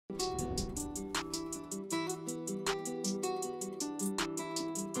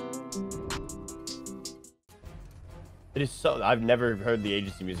It is so. I've never heard the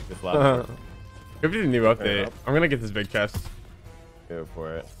agency music this loud. Give it a new update. I'm gonna get this big chest. Go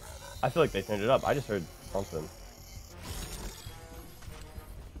for it. I feel like they turned it up. I just heard something.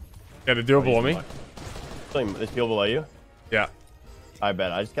 Got a duo below me. There's people below you? Yeah. I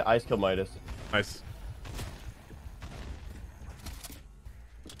bet. I just killed Midas. Nice.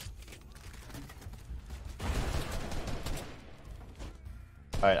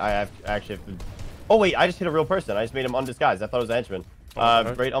 Alright, I actually have to... Oh wait, I just hit a real person. I just made him undisguised. I thought it was a henchman.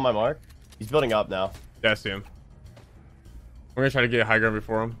 Right on my mark. He's building up now. Yeah, I see him. We're gonna try to get high ground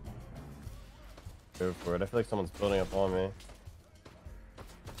before him. Go for it. I feel like someone's building up on me.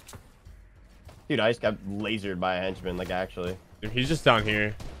 Dude, I just got lasered by a henchman, like actually. Dude, he's just down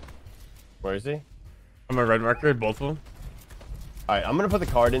here. Where is he? I'm a red marker, both of them. Alright, I'm gonna put the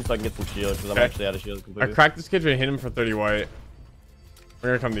card in so I can get some shield because I'm actually out of shield completely. I cracked this kid and hit him for 30 white. We're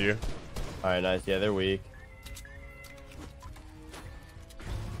gonna come to you. Alright, nice. Yeah, they're weak.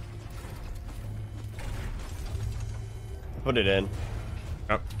 Put it in.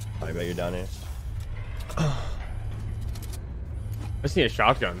 Yep. I bet you're down here. I just need a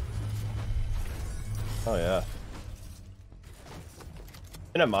shotgun. Oh yeah.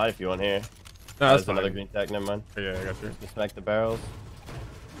 I don't mind if you want here. No, that's another green tech. Never mind. Oh, yeah, I got you. Just smack the barrels.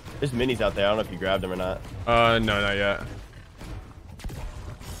 There's minis out there. I don't know if you grabbed them or not. No, not yet.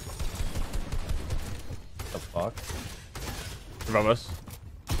 What the fuck? Above us.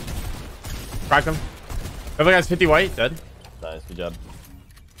 Cracked him. The other guy's 50 white, dead. Nice, good job.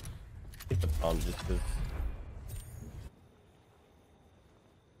 Take the bomb just because.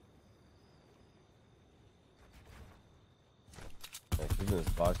 He's in this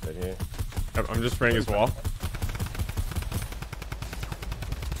box right here. Yep, I'm just spraying his wall.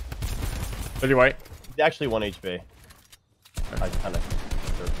 30 white. He's actually 1 HP. I kind of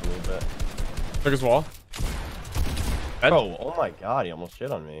jerked a little bit. Took his wall. Dead. Oh, oh my god, he almost shit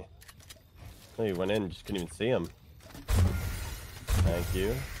on me. No, he went in, just couldn't even see him. Thank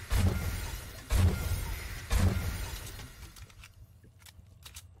you.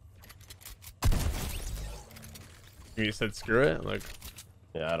 You said screw it? Like,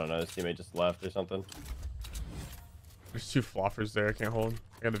 yeah, I don't know. His teammate just left or something. there's 2 floppers there I can't hold.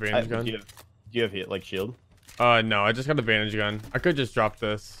 I got the bandage gun. Do you have hit like shield? No, I just got the bandage gun. I could just drop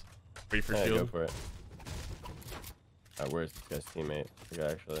this. Wait for Yeah, shield. go for it. Alright, where's this guy's teammate? The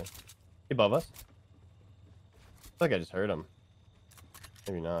guy actually. He above us? I feel like I just heard him.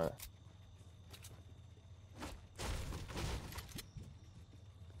 Maybe not.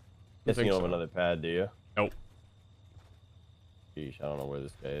 Guessing you don't have another pad, do you? Nope. Sheesh, I don't know where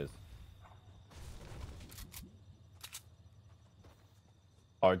this guy is.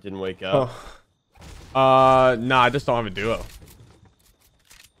 Art didn't wake up. Oh. Nah, I just don't have a duo.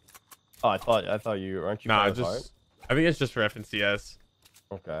 Oh, I thought you aren't you? Nah, just. Art? I think it's just for FNCS.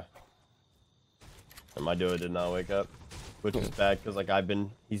 Okay. And my duo did not wake up, which is bad because like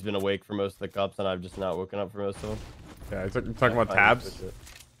he's been awake for most of the cups and I've just not woken up for most of them. Yeah, you're talking about tabs.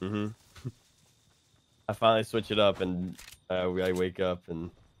 Mm-hmm. I finally switch it up and I wake up and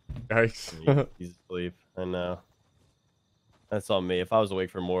Yikes. he's asleep. I know. That's on me. If I was awake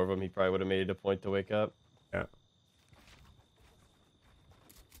for more of them, he probably would have made it a point to wake up. Yeah.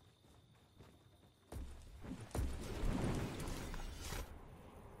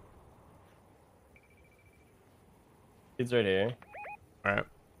 He's right here. All right.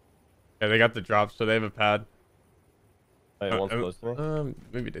 Yeah, they got the drop, so they have a pad. Oh, yeah, one's close to me.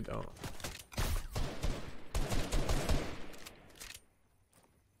 Maybe they don't.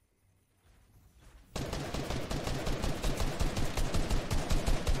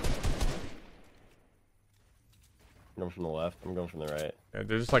 I'm going from the left. I'm going from the right. Yeah,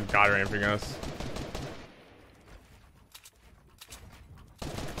 they're just like god ramping us.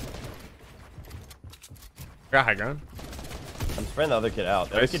 Got high ground. I'm spreading the other kid out.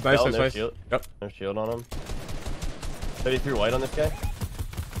 The other Nice, kid nice, fell, nice, no nice. shield. Yep. No shield on him. 33 white on this guy.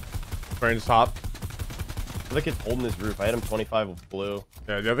 Spraying his top. The other kid's holding his roof. I had him 25 blue.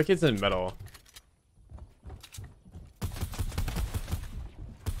 Yeah, the other kid's in metal.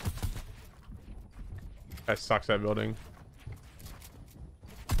 That sucks, that building.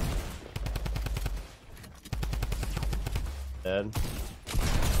 Dead.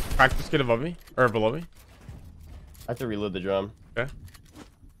 Crack this kid above me or below me. I have to reload the drum. Okay.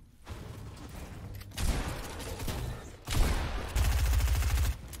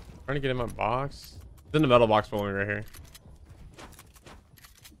 Trying to get in my box. It's in the metal box below me right here.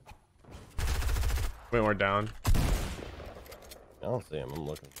 Wait, more down. I don't see him. I'm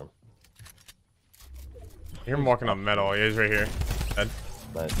looking for him. I hear him walking on metal. He's right here. Dead.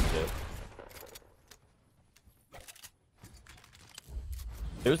 Nice shit.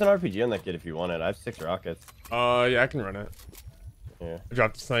 There was an RPG on that kid if you want it. I have 6 rockets. Yeah, I can run it. Yeah. I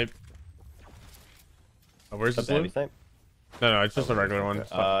dropped the snipe. Oh, where's this heavy loot? snipe? No, it's just a regular one.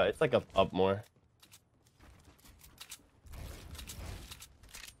 It's like up more.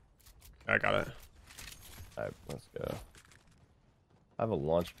 I got it. Alright, let's go. I have a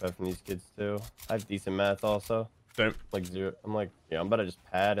launch pad from these kids too. I have decent math also. Same. Like 0. I'm like, yeah, I'm about to just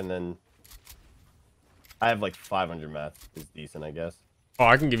pad and then I have like 500 math is decent, I guess. Oh,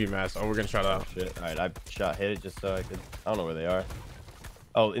 I can give you mass. Oh, we're gonna try that out. Shit. Alright, I hit it just so I could. I don't know where they are.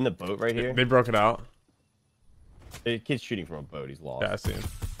 Oh, in the boat right here. They broke it out. The kid's shooting from a boat. He's lost. Yeah, I see him.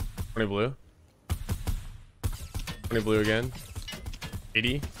 20 blue. 20 blue again.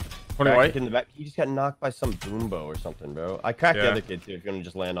 80. 20 white. In the back. He just got knocked by some boombo or something, bro. I cracked the other kid too. If you're gonna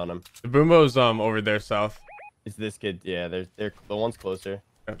just land on him. The boombo's over there south. It's this kid. Yeah, they're the one's closer.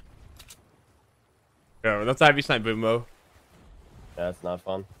 Yeah, that's the heavy snipe boombo. Yeah, that's not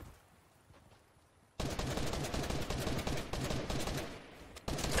fun.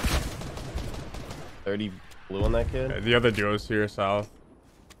 $30 blue on that kid. Yeah, the other duo's here south.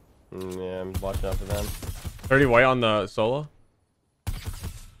 Yeah, I'm watching out for them. 30 white on the solo.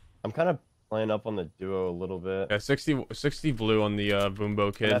 I'm kind of playing up on the duo a little bit. Yeah, 60 blue on the boombo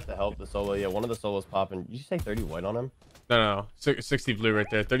I kid. have to help the solo. Yeah, one of the solos popping. Did you say 30 white on him? No. 60 blue right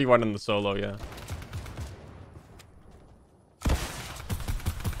there. 30 white on the solo. Yeah.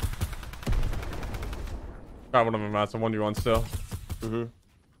 Got one of them out. So 1v1 still.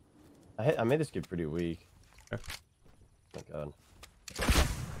 I made this kid pretty weak. Yeah. Oh my god.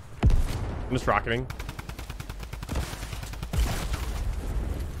 I'm just rocketing.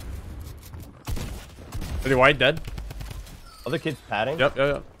 Pretty white dead. Other kid's padding? Yep.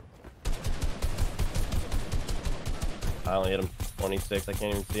 I only hit him 26. I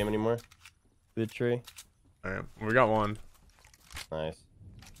can't even see him anymore. Good tree. All right, we got one. Nice.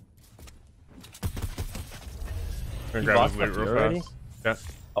 I'm gonna grab his loot real already? fast.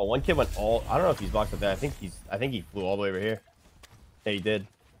 Yeah. Oh, one kid went all. I don't know if he's boxed up there. I think he flew all the way over here. Yeah, he did.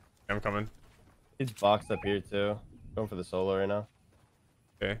 I'm coming. He's boxed up here too. Going for the solo right now.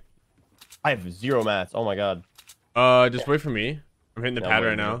 Okay. I have 0 mats. Oh my god. Just wait for me. I'm hitting the pad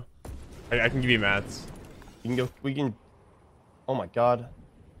right now. I can give you mats. You can go. We can. Oh my god.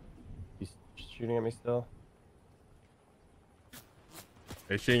 He's shooting at me still.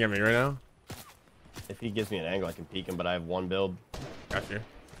 Are you shooting at me right now? If he gives me an angle, I can peek him. But I have 1 build. Got you.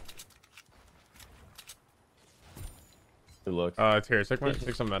 Who looks? It's here.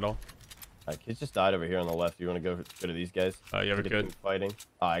 Take some metal. Kids just died over here on the left. You want to go to these guys? You have a Get good. them fighting.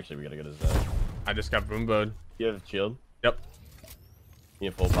 Oh, actually, we gotta go to zone. I just got boomboed. You have a shield? Yep. You need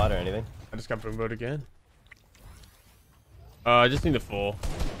a full pot or anything? I just got boomboed again. I just need a full.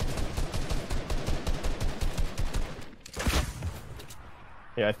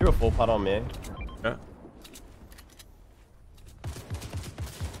 Yeah, I threw a full pot on me. Yeah.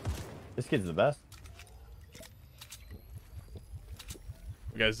 This kid's the best.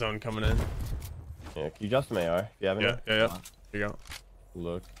 We got zone coming in. Yeah, can you drop some AR if you have any? Yeah. Here you go.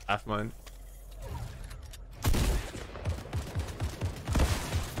 Look. Half mine.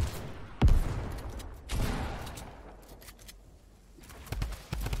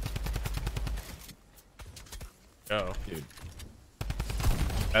 Go. Dude.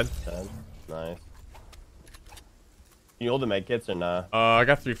 Dead. Nice. Can you hold the med kits or nah? I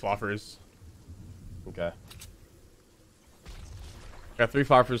got 3 floppers. Okay. Got 3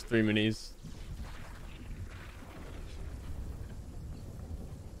 floppers, 3 minis.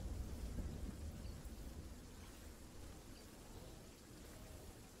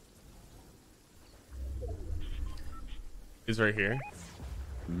 He's right here.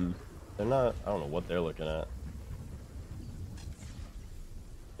 They're not. I don't know what they're looking at.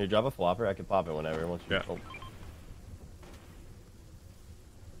 Here, drop a flopper. I can pop it whenever. Once you. Yeah. Oh.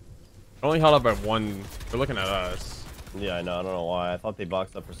 Only held up by 1. They're looking at us. Yeah, I know. I don't know why. I thought they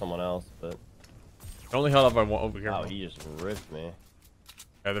boxed up for someone else, but. They're only held up by 1 over here. Wow, he just ripped me.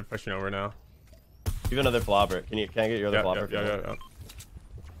 Yeah, they're pushing over now. Give another flopper. Can I get your other flopper? Yeah.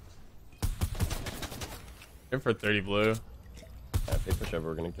 In for 30 blue. Yeah, if they push over,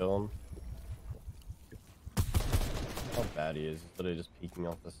 we're gonna kill him. How bad he is. He's literally just peeking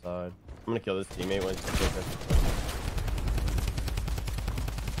off the side. I'm gonna kill this teammate when it's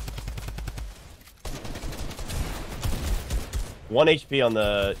One HP on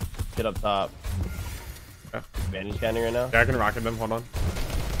the kid up top. Yeah. Bandage cannon right now. Yeah, I can rocket them. Hold on.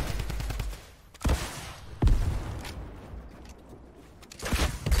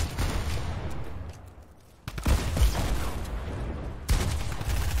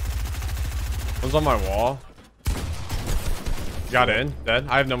 One's on my wall. Got in. Dead.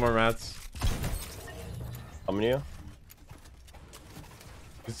 I have no more mats. How many?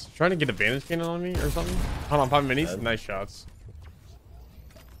 He's trying to get a bandage cannon on me or something. Hold on, pop minis. Dead. Nice shots.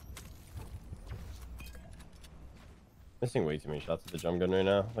 Missing way too many shots at the jump gun right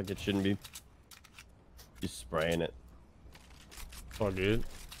now. Like it shouldn't be. Just spraying it. It's all good.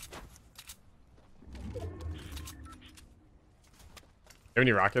 You have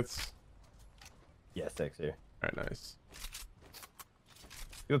any rockets? Yeah, 6 here. Alright, nice.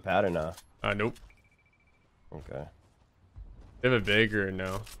 You have a pattern now. Nope. Okay. They have a big or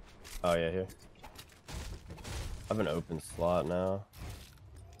no? Oh yeah, here. I have an open slot now.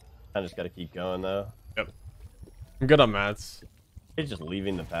 I just gotta keep going though. Yep. I'm good on mats. He's just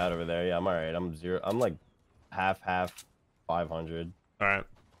leaving the pad over there. Yeah, I'm alright. I'm 0. I'm like half 500. Alright.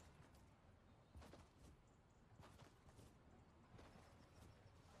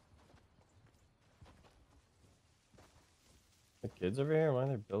 The kids over here? Why are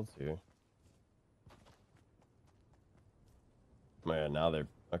they built here? Oh yeah, now they're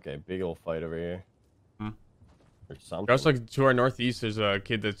okay. Big old fight over here. Or something. Also, like to our northeast, there's a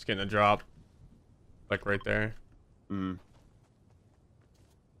kid that's getting a drop, like right there. Oh,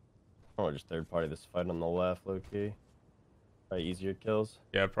 just third party this fight on the left, low key. Probably easier kills.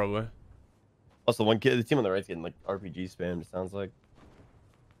 Yeah, probably. Also, one kid, the team on the right's getting like RPG spammed. It sounds like.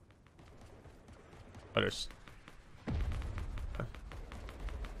 Others.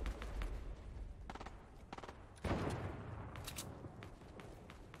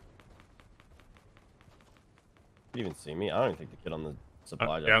 Did you even see me? I don't even think the kid on the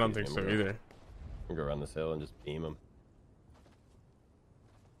supply. Yeah, I don't think so either. I'm gonna go around this hill and just beam him.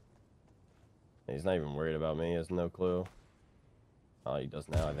 He's not even worried about me. He has no clue. Oh, he does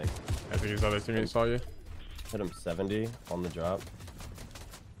now, I think. I think his other teammate saw you. Hit him 70 on the drop.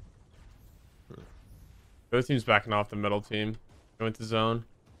 The other team's backing off the middle team. Going to zone.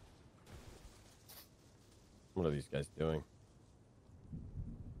 What are these guys doing?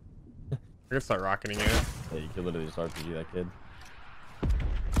 I can start rocketing it. Yeah, you could literally just RPG that kid.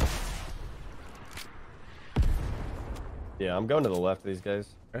 Yeah, I'm going to the left of these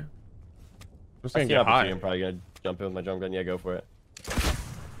guys. Okay. I'm just I gonna see get an opportunity. high. I'm probably gonna jump in with my jump gun. Yeah, go for it.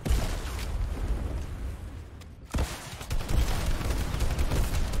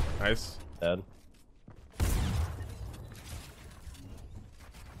 Nice. Dead. It's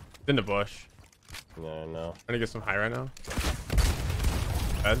in the bush. Yeah, no. Trying to get some high right now.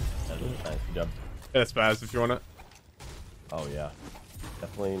 Dead. Nice, good job. Yeah, that's Spaz if you want it. Oh yeah,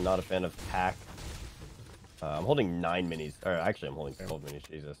 definitely not a fan of pack. I'm holding 9 minis. Or actually, I'm holding 12 minis.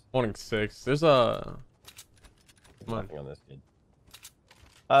 Jesus. Holding 6. There's a. Come on. Nothing on this kid.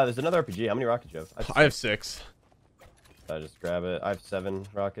 There's another RPG. How many rockets do you have? I have 6. Just grab it. I have 7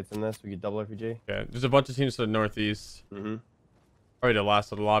 rockets in this. We get double RPG. Yeah, there's a bunch of teams to the northeast. Mm-hmm. Probably the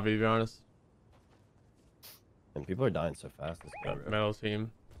last of the lobby, to be honest. And people are dying so fast. This game, bro. Metal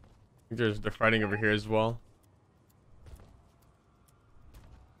team. I think they're fighting over here as well.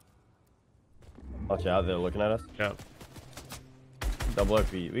 Watch out, they're looking at us. Yeah. Double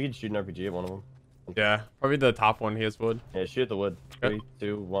RPG. We could shoot an RPG at one of them. Yeah, probably the top one. He has wood. Yeah, shoot at the wood. Yep. 3,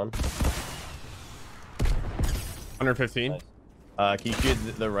 2, 1. 115. Nice. Can you shoot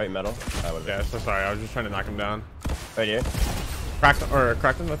the right metal? Yeah, so sorry. I was just trying to knock him down. Right here. Cracked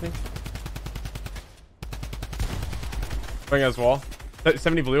him, I think. Bring his wall.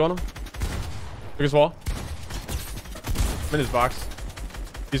 70 blue on him. Took his wall. I'm in his box.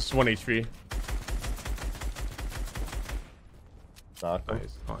 He's just 1 HP. Knocked him.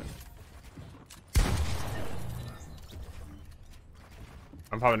 Nice. Fine.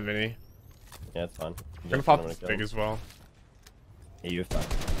 I'm popping Vinny. Yeah, it's fine. I'm gonna pop this big as well. Yeah, you're fine.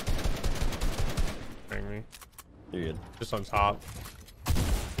 Bring me. You're good. Just on top.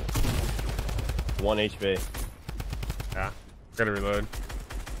 1 HP. Yeah. Gotta reload.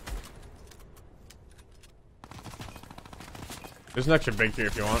 There's an extra big here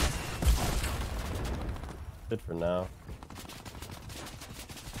if you want. Good for now.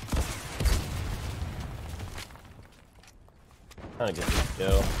 Trying to get this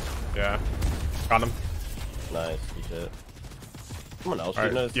kill. Yeah. Got him. Nice. Good shit. Someone else All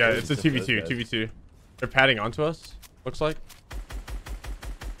shooting right. us? Yeah, Or it's a just those 2v2. guys? 2v2. They're padding onto us. Looks like.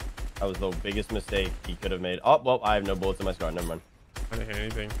 That was the biggest mistake he could have made. Oh, well, I have no bullets in my scar. Never mind. I didn't hit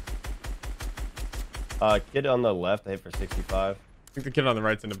anything. Kid on the left, I hit for 65. I think the kid on the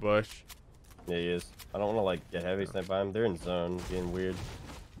right's in the bush. Yeah, he is. I don't want to, like, get heavy snipe by him. They're in zone, being weird.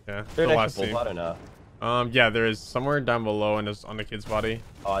 Yeah. They're The an last extra team. full or not? Yeah, there is somewhere down below and it's on the kid's body.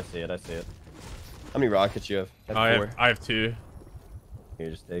 Oh, I see it. I see it. How many rockets you have? I Four. have 2.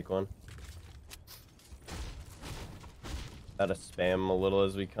 Here, just take one. Gotta spam him a little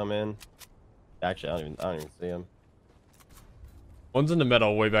as we come in. Actually, I don't even see him. One's in the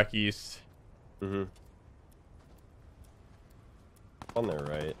middle, way back east. Mm-hmm. On their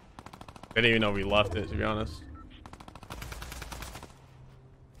right. They didn't even know we left it, to be honest.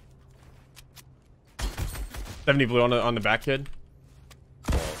 $70 blue on the back kid.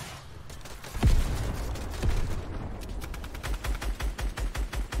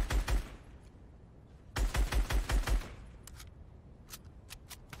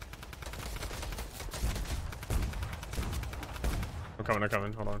 I'm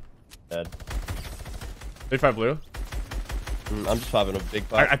coming. Hold on. Dead. 35 blue. I'm just popping a big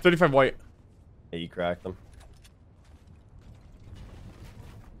pop. I 35 white. Yeah, you cracked them.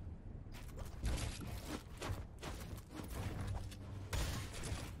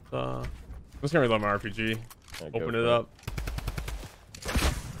 I'm just gonna reload my RPG. Yeah, Open it up.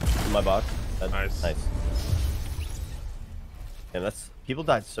 In my box. Nice. And people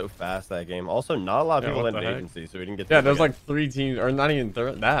died so fast that game. Also, not a lot of people went to agency, so we didn't get. Yeah, there's like 3 teams, or not even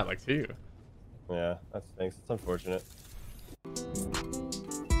that, like 2. Yeah, that stinks. It's unfortunate.